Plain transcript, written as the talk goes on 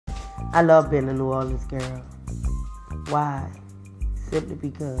I love being a New Orleans girl. Why? Simply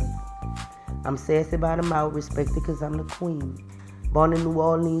because I'm sassy by the mouth, respected because I'm the queen. Born in New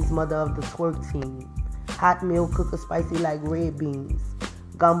Orleans, mother of the twerk team. Hot meal cooker, spicy like red beans.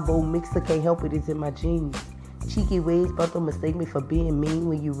 Gumbo mixer, can't help it, it's in my genes. Cheeky ways, but don't mistake me for being mean.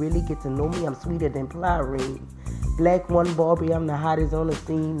 When you really get to know me, I'm sweeter than Plyrene. Black one Barbie, I'm the hottest on the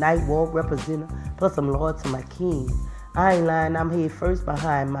scene. Night walk representative, plus I'm loyal to my king. I ain't lying, I'm head first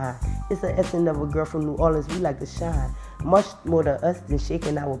behind mine. It's an essence of a girl from New Orleans, we like to shine. Much more to us than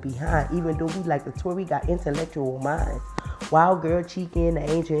shaking our behind. Even though we like the tour, we got intellectual minds. Wild girl, cheeky, and the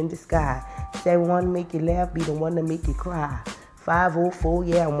angel in the sky. Say one to make you laugh, be the one to make you cry. 504,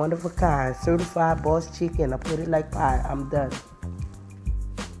 yeah, I'm one of a kind. Certified boss chick, and I put it like pie. I'm done.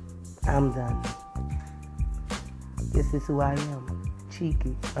 I'm done. This is who I am.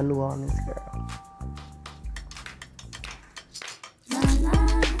 Cheeky, a New Orleans girl.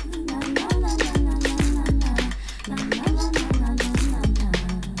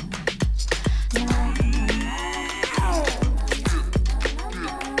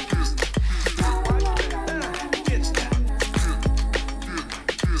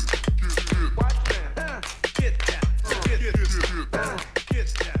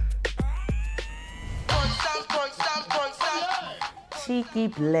 Cheeky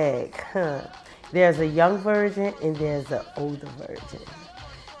Blakk, huh? There's a young version and there's an older version.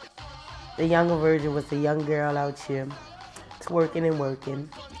 The younger version was a young girl out here, twerking and working.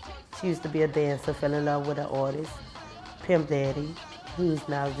 She used to be a dancer, fell in love with an artist, Pimp Daddy, who's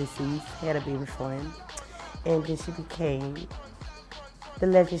now deceased, had a baby for him. And then she became the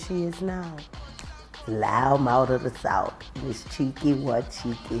legend she is now. Loud mouth of the South, Miss Cheeky What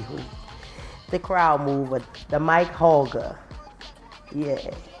Cheeky Who. The crowd mover, the mic hogger.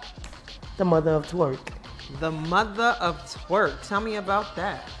 Yeah, the mother of twerk. The mother of twerk. Tell me about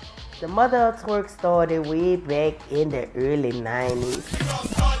that. The mother of twerk started way back in the early 90s.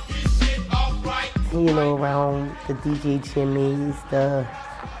 You know, around the DJ Jimmys, the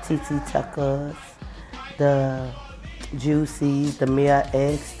TT Tuckers, the Juicies, the Mia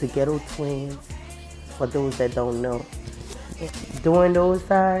X, the Ghetto Twins, for those that don't know. During those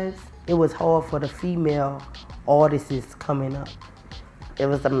times, it was hard for the female artists coming up. It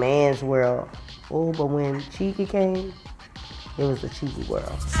was a man's world. Oh, but when Cheeky came, it was a cheeky world.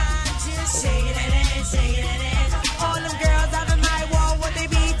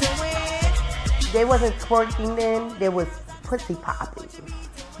 They wasn't twerking then, they was pussy popping.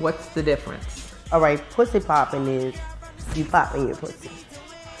 What's the difference? All right, pussy popping is you popping your pussy.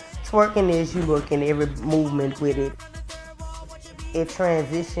 Twerking is you working every movement with it. It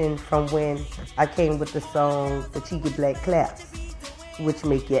transitioned from when I came with the song, the Cheeky Blakk Claps, which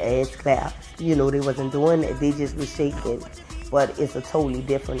make your ass clap. You know, they wasn't doing it, they just was shaking. But it's a totally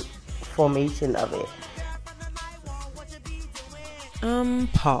different formation of it.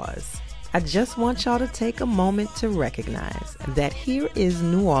 Pause. I just want y'all to take a moment to recognize that here is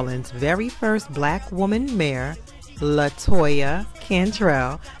New Orleans' very first black woman mayor, LaToya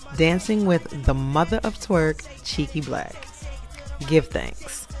Cantrell, dancing with the mother of twerk, Cheeky Blakk. Give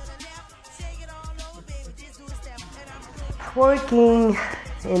thanks. Twerking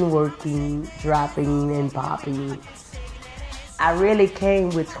and working, dropping and popping. I really came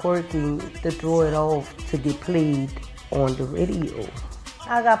with twerking to throw it off to get played on the radio.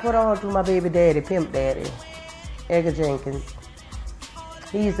 I got put on through my baby daddy, Pimp Daddy, Edgar Jenkins.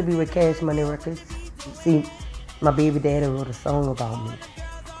 He used to be with Cash Money Records. See, my baby daddy wrote a song about me.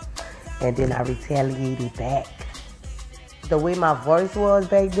 And then I retaliated back. The way my voice was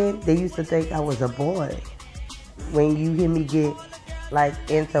back then, they used to think I was a boy. When you hear me get like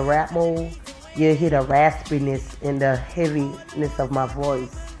into rap mode, you hear the raspiness and the heaviness of my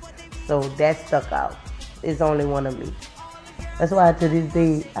voice. So that stuck out. It's only one of me. That's why to this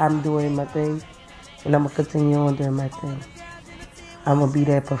day, I'm doing my thing, and I'm going to continue on doing my thing. I'm going to be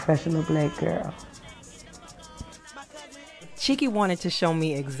that professional black girl. Cheeky wanted to show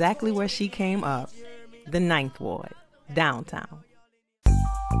me exactly where she came up, the 9th Ward, downtown.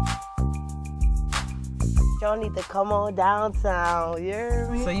 Y'all need to come on downtown, you hear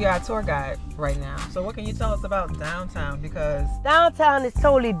me? So you got a tour guide right now. So what can you tell us about downtown? Because downtown is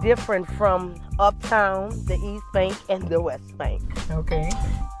totally different from uptown, the East Bank, and the West Bank. Okay.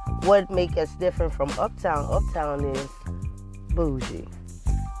 What makes us different from uptown? Uptown is bougie.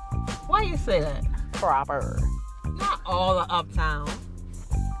 Why you say that? Proper. Not all of uptown.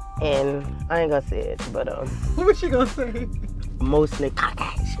 And I ain't gonna say it, but What you gonna say? Mostly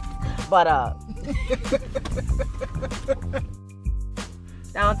Caucasian. But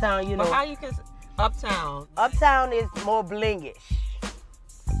downtown, you know. But how you can uptown? Uptown is more blingish.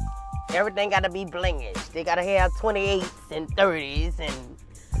 Everything gotta be blingish. They gotta have 28s and 30s and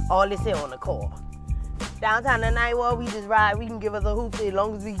all this here on the car. Downtown tonight, well, we just ride. We can give us a hoop as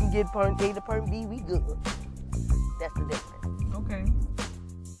long as we can get point A to point B, we good. That's the difference. Okay.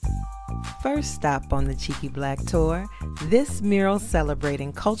 First stop on the Cheeky Black Tour, this mural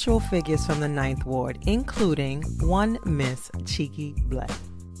celebrating cultural figures from the 9th Ward, including one Miss Cheeky Black.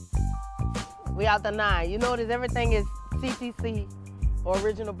 We out the 9. You notice everything is CTC, or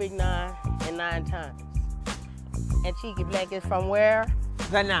original Big 9, and 9 times. And Cheeky Black is from where?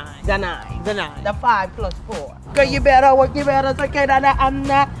 The 9. The 9. The 9. The 5 plus 4. Girl, you better work, you better take it out. I'm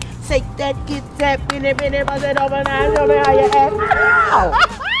not. Shake that, get that, binny, buzz it over, now show me how you act.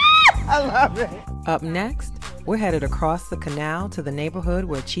 I love it. Up next, we're headed across the canal to the neighborhood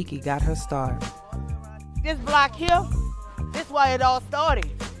where Cheeky got her start. This block here, this is where it all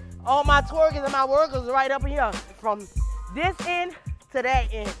started. All my twerkers and my workers right up in here. From this end to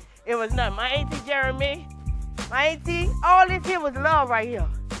that end, it was nothing. My auntie Jeremy, my auntie, all this here was love right here.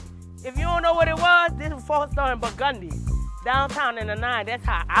 If you don't know what it was, this was first started in Burgundy. Downtown in the 9, that's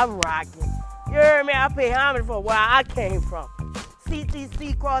how I'm rocking. You heard me? I pay homage for where I came from.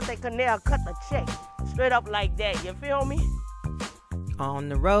 CTC cross that canal, cut the check. Straight up like that, you feel me? On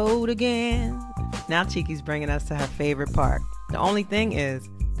the road again. Now Cheeky's bringing us to her favorite park. The only thing is,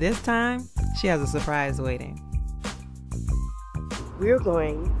 this time, she has a surprise waiting. We're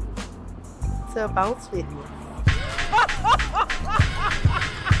going to Bounce Fitness.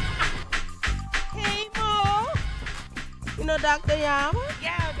 Hey, Mo. You know Dr. Yama?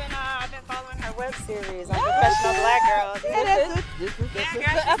 Yeah, I've been following her web series on Professional Black Girls. Yeah,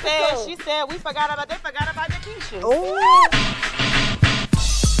 that's it. She said they forgot about your Keisha. Oh.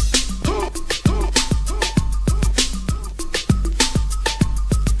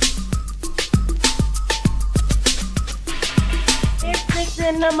 It's 6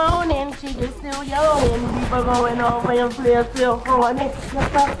 in the morning, she is still yawning. People going over and feel still horny.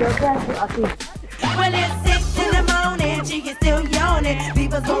 Well, it's 6 in the morning, she is still yawning.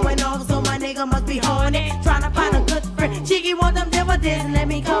 People's going off, so my nigga must be horny. Trying to find a good friend. Cheeky want them dividends. Let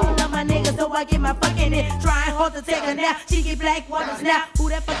me call up my nigga so I get my fucking in. Trying hard to take her now. Cheeky Black wonders now who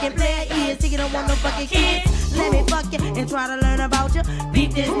that fucking player is. Cheeky don't want no fucking kids. Let me fuck you and try to learn about you.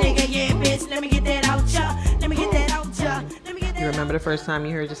 Beat this nigga, yeah, bitch. Let me get that out ya. Let me get that out ya. Let me get that. You remember the first time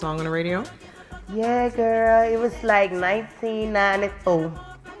you heard your song on the radio? Yeah, girl. It was like 1994.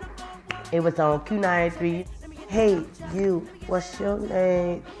 It was on Q93. Hey, you, what's your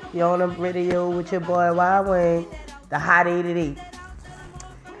name? You on the radio with your boy Y Wayne, the Hot 88.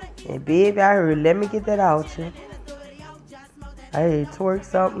 And baby, I heard, let me get that out you. I heard Twerk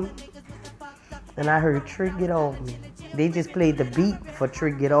something, and I heard Trick Get Off Me. They just played the beat for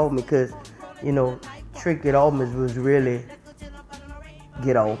Trick Get Off Me, because, you know, Trick Get Off Me was really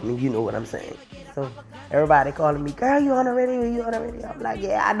get off me, you know what I'm saying. So everybody calling me, girl, you on the radio, you on the radio. I'm like,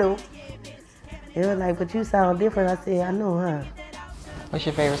 yeah, I know. They were like, but you sound different. I said, I know, huh? What's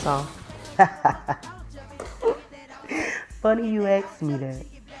your favorite song? Funny you asked me that.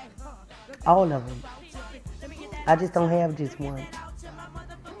 All of them. I just don't have just one.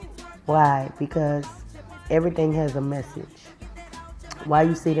 Why? Because everything has a message. Why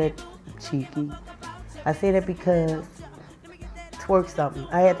you say that, Cheeky? I say that because twerk something.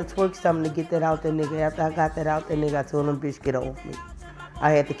 I had to twerk something to get that out there, nigga. After I got that out there, nigga, I told them, bitch, get off me.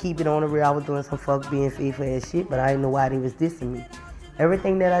 I had to keep it on the real. I was doing some fuck being faithful ass shit, but I didn't know why they was dissing me.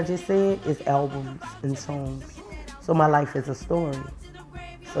 Everything that I just said is albums and songs. So my life is a story.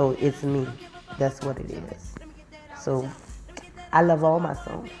 So it's me. That's what it is. So I love all my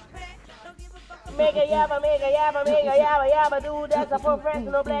songs. Mega yabba, mega yabba, mega yabba, yabba, do. That's a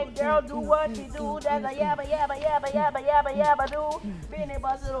professional black girl. Do what she do. That's a yabba, yabba, yabba, yabba, yabba, yabba, do. Benny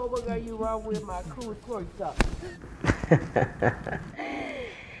bust it over, girl. You run with my crew. Twerk up.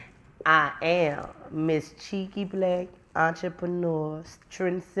 I am Miss Cheeky Black, entrepreneur,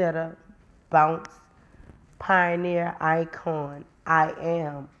 trendsetter, bounce, pioneer, icon. I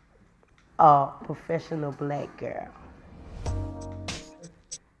am a professional black girl.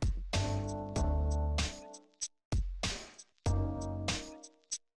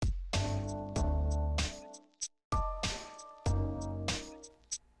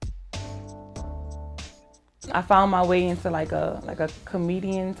 I found my way into like a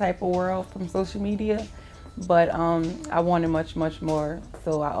comedian type of world from social media, but I wanted much more.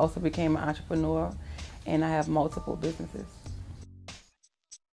 So I also became an entrepreneur, and I have multiple businesses.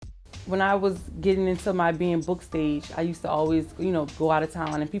 When I was getting into my being book stage, I used to always, go out of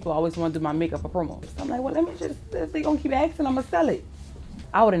town, and people always want to do my makeup for promos. So I'm like, well, let me just, if they gonna keep asking, I'm gonna sell it.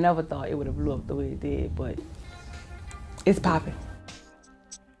 I would have never thought it would have blew up the way it did, but it's popping.